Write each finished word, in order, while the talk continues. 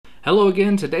Hello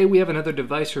again. Today we have another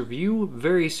device review,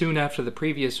 very soon after the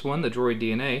previous one, the Droid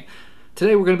DNA.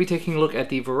 Today we're going to be taking a look at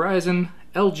the Verizon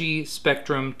LG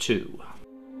Spectrum 2.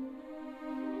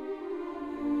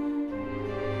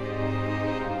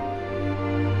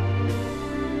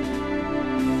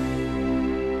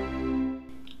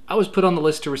 I was put on the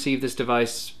list to receive this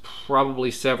device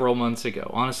probably several months ago.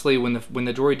 Honestly, when the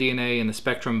Droid DNA and the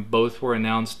Spectrum both were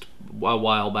announced a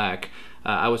while back,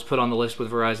 I was put on the list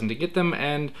with Verizon to get them,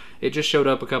 and it just showed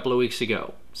up a couple of weeks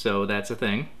ago. So that's a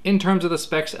thing. In terms of the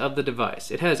specs of the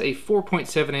device, it has a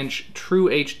 4.7-inch True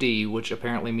HD, which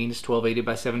apparently means 1280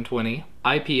 by 720,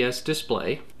 IPS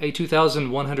display, a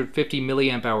 2150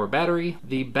 milliamp hour battery.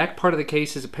 The back part of the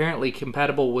case is apparently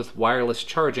compatible with wireless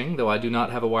charging, though I do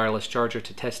not have a wireless charger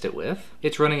to test it with.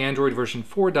 It's running Android version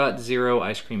 4.0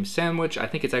 Ice Cream Sandwich. I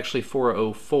think it's actually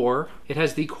 4.04. It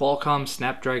has the Qualcomm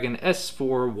Snapdragon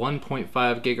S4 1.5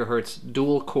 GHz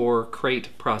dual-core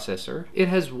Crate processor. It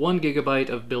has 1 GB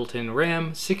of built-in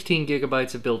RAM, 16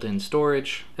 GB of built-in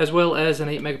storage, as well as an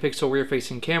 8 megapixel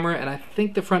rear-facing camera, and I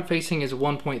think the front-facing is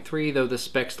 1.3, though the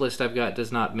specs list I've got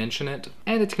does not mention it.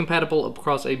 And it's compatible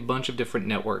across a bunch of different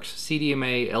networks,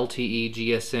 CDMA, LTE,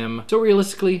 GSM, so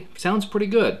realistically, sounds pretty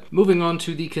good. Moving on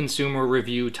to the consumer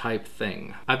review type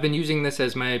thing. I've been using this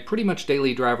as my pretty much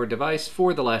daily driver device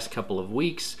for the last couple of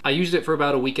weeks. I used it for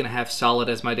about a week and a half solid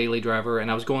as my daily driver,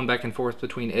 and I was going back and forth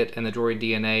between it and the Droid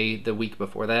DNA the week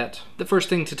before that. The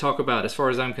first thing to talk about, as far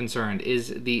as I'm concerned,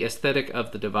 is the aesthetic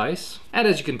of the device. And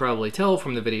as you can probably tell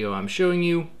from the video I'm showing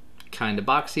you, kinda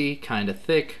boxy, kinda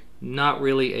thick, not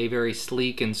really a very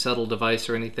sleek and subtle device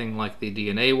or anything like the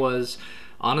DNA was.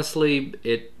 Honestly,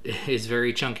 it is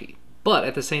very chunky. But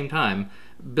at the same time,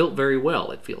 built very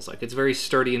well, it feels like. It's very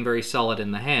sturdy and very solid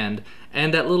in the hand,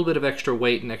 and that little bit of extra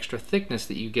weight and extra thickness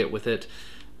that you get with it,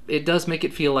 it does make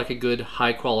it feel like a good,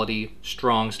 high-quality,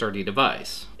 strong, sturdy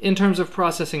device. In terms of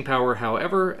processing power,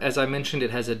 however, as I mentioned,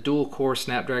 it has a dual-core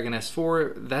Snapdragon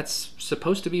S4. That's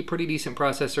supposed to be a pretty decent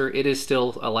processor. It is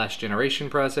still a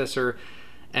last-generation processor,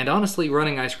 and honestly,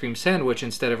 running Ice Cream Sandwich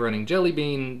instead of running Jelly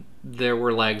Bean, there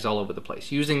were lags all over the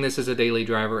place. Using this as a daily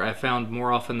driver, I found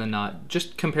more often than not,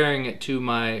 just comparing it to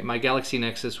my Galaxy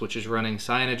Nexus, which is running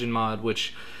CyanogenMod,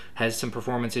 which has some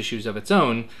performance issues of its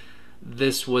own,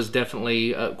 this was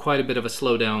definitely quite a bit of a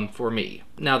slowdown for me.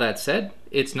 Now that said,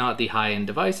 it's not the high-end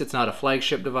device, it's not a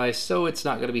flagship device, so it's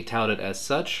not going to be touted as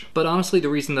such. But honestly, the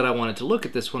reason that I wanted to look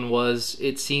at this one was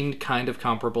it seemed kind of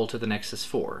comparable to the Nexus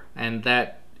 4, and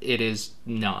that it is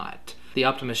not. The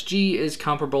Optimus G is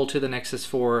comparable to the Nexus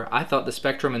 4. I thought the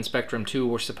Spectrum and Spectrum 2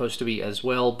 were supposed to be as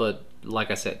well, but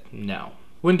like I said, no.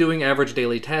 When doing average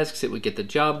daily tasks, it would get the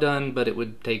job done, but it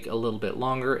would take a little bit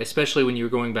longer, especially when you were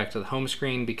going back to the home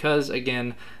screen, because,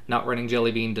 again, not running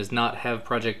Jelly Bean does not have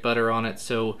Project Butter on it,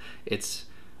 so it's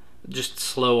just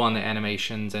slow on the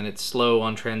animations, and it's slow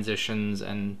on transitions,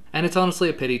 and it's honestly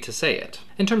a pity to say it.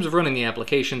 In terms of running the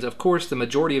applications, of course, the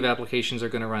majority of applications are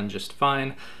going to run just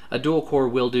fine. A dual core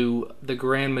will do the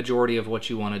grand majority of what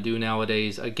you want to do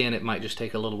nowadays. Again, it might just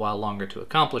take a little while longer to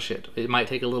accomplish it. It might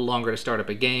take a little longer to start up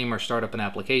a game or start up an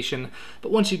application,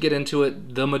 but once you get into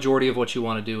it, the majority of what you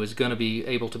want to do is going to be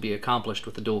able to be accomplished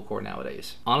with the dual core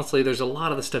nowadays. Honestly, there's a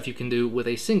lot of the stuff you can do with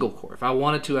a single core. If I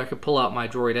wanted to, I could pull out my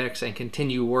Droid X and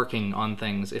continue working on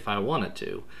things if I wanted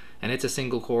to, and it's a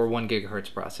single core 1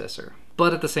 GHz processor.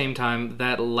 But at the same time,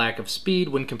 that lack of speed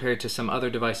when compared to some other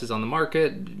devices on the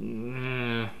market,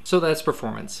 so that's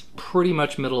performance. Pretty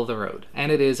much middle of the road.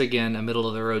 And it is, again, a middle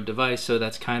of the road device, so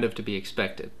that's kind of to be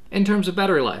expected. In terms of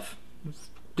battery life,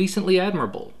 decently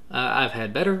admirable. I've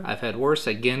had better, I've had worse,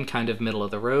 again, kind of middle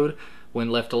of the road. When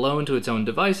left alone to its own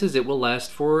devices, it will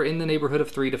last for in the neighborhood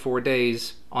of 3 to 4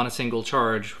 days on a single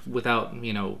charge without,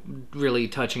 really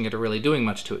touching it or really doing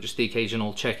much to it. Just the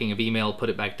occasional checking of email, put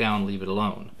it back down, leave it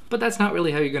alone. But that's not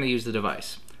really how you're going to use the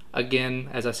device. Again,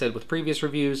 as I said with previous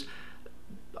reviews,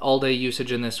 all-day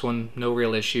usage in this one, no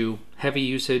real issue. Heavy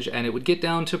usage, and it would get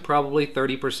down to probably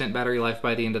 30% battery life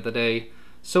by the end of the day.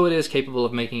 So it is capable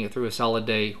of making it through a solid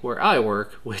day where I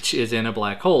work, which is in a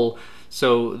black hole,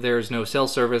 so there's no cell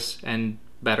service and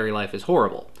battery life is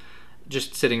horrible.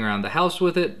 Just sitting around the house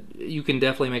with it, you can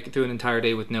definitely make it through an entire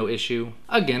day with no issue.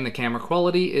 Again, the camera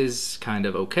quality is kind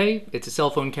of okay. It's a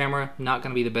cell phone camera, not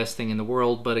going to be the best thing in the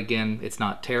world, but again, it's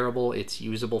not terrible, it's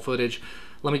usable footage.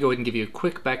 Let me go ahead and give you a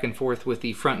quick back and forth with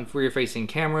the front and rear facing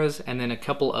cameras, and then a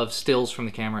couple of stills from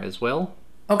the camera as well.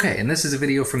 Okay, and this is a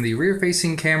video from the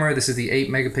rear-facing camera. This is the 8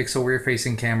 megapixel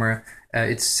rear-facing camera.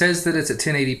 It says that it's at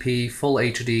 1080p, full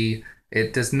HD.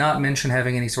 It does not mention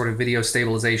having any sort of video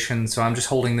stabilization, so I'm just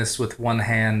holding this with one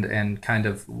hand and kind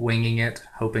of winging it,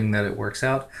 hoping that it works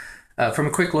out. From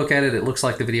a quick look at it, it looks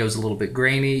like the video is a little bit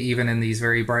grainy, even in these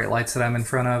very bright lights that I'm in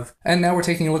front of. And now we're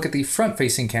taking a look at the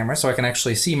front-facing camera, so I can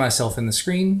actually see myself in the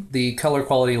screen. The color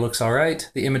quality looks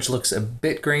alright. The image looks a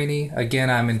bit grainy.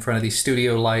 Again, I'm in front of these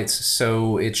studio lights,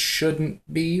 so it shouldn't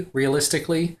be,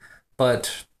 realistically,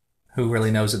 but who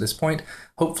really knows at this point.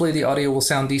 Hopefully the audio will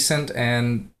sound decent,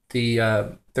 and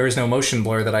there is no motion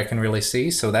blur that I can really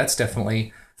see, so that's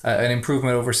definitely an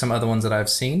improvement over some other ones that I've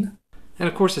seen. And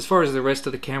of course, as far as the rest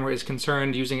of the camera is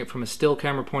concerned, using it from a still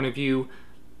camera point of view,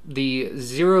 the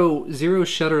zero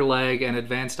shutter lag and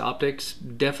advanced optics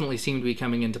definitely seem to be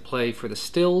coming into play for the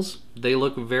stills. They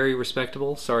look very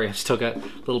respectable. Sorry, I've still got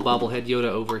little bobblehead Yoda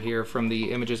over here from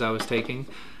the images I was taking.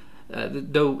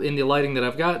 Though in the lighting that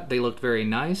I've got, they looked very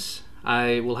nice.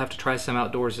 I will have to try some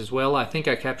outdoors as well. I think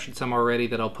I captured some already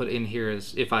that I'll put in here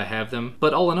as if I have them.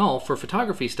 But all in all, for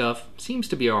photography stuff, seems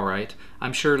to be alright.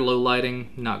 I'm sure low lighting,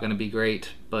 not going to be great,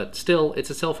 but still, it's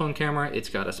a cell phone camera, it's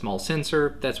got a small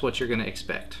sensor, that's what you're going to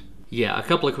expect. Yeah, a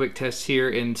couple of quick tests here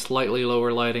in slightly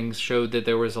lower lightings showed that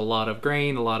there was a lot of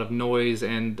grain, a lot of noise,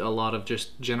 and a lot of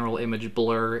just general image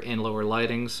blur in lower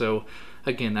lighting, so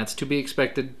again, that's to be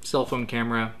expected, cell phone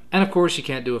camera. And of course, you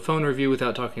can't do a phone review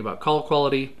without talking about call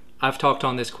quality. I've talked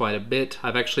on this quite a bit.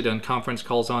 I've actually done conference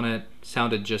calls on it,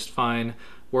 sounded just fine,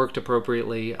 worked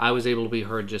appropriately. I was able to be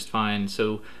heard just fine,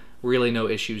 so really no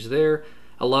issues there.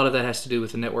 A lot of that has to do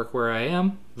with the network where I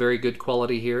am. Very good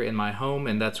quality here in my home,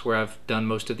 and that's where I've done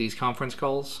most of these conference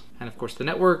calls. And of course the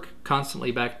network,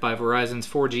 constantly backed by Verizon's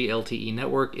 4G LTE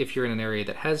network if you're in an area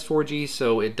that has 4G,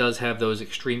 so it does have those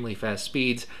extremely fast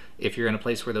speeds if you're in a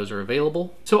place where those are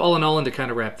available. So all in all, and to kind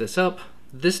of wrap this up,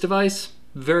 this device,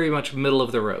 very much middle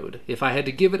of the road. If I had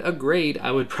to give it a grade,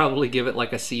 I would probably give it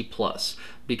like a C+,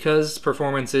 because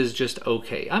performance is just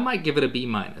okay. I might give it a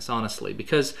B-, honestly,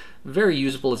 because very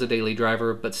usable as a daily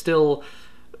driver, but still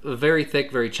a very thick,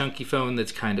 very chunky phone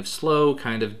that's kind of slow,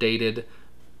 kind of dated,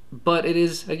 but it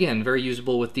is, again, very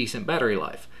usable with decent battery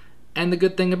life. And the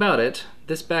good thing about it,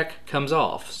 this back comes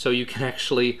off, so you can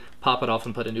actually pop it off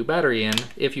and put a new battery in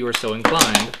if you are so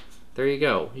inclined. There you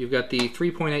go. You've got the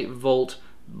 3.8 volt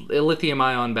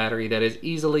lithium-ion battery that is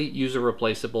easily user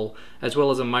replaceable, as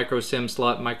well as a micro SIM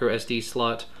slot, micro SD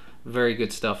slot. Very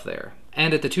good stuff there.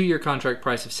 And at the 2-year contract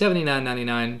price of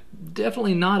 $79.99,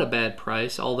 definitely not a bad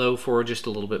price, although for just a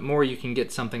little bit more you can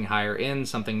get something higher end,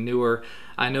 something newer.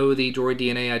 I know the Droid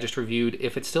DNA I just reviewed,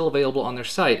 if it's still available on their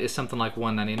site, is something like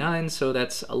 $199, so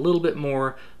that's a little bit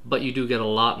more, but you do get a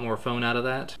lot more phone out of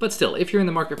that. But still, if you're in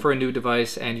the market for a new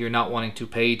device and you're not wanting to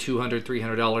pay $200,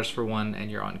 $300 for one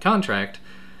and you're on contract,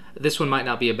 this one might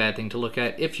not be a bad thing to look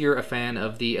at if you're a fan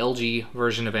of the LG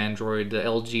version of Android, the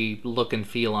LG look and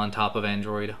feel on top of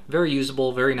Android. Very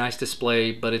usable, very nice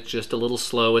display, but it's just a little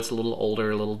slow, it's a little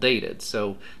older, a little dated.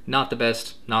 So not the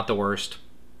best, not the worst.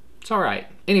 It's alright.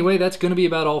 Anyway, that's going to be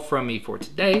about all from me for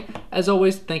today. As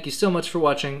always, thank you so much for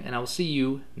watching, and I will see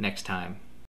you next time.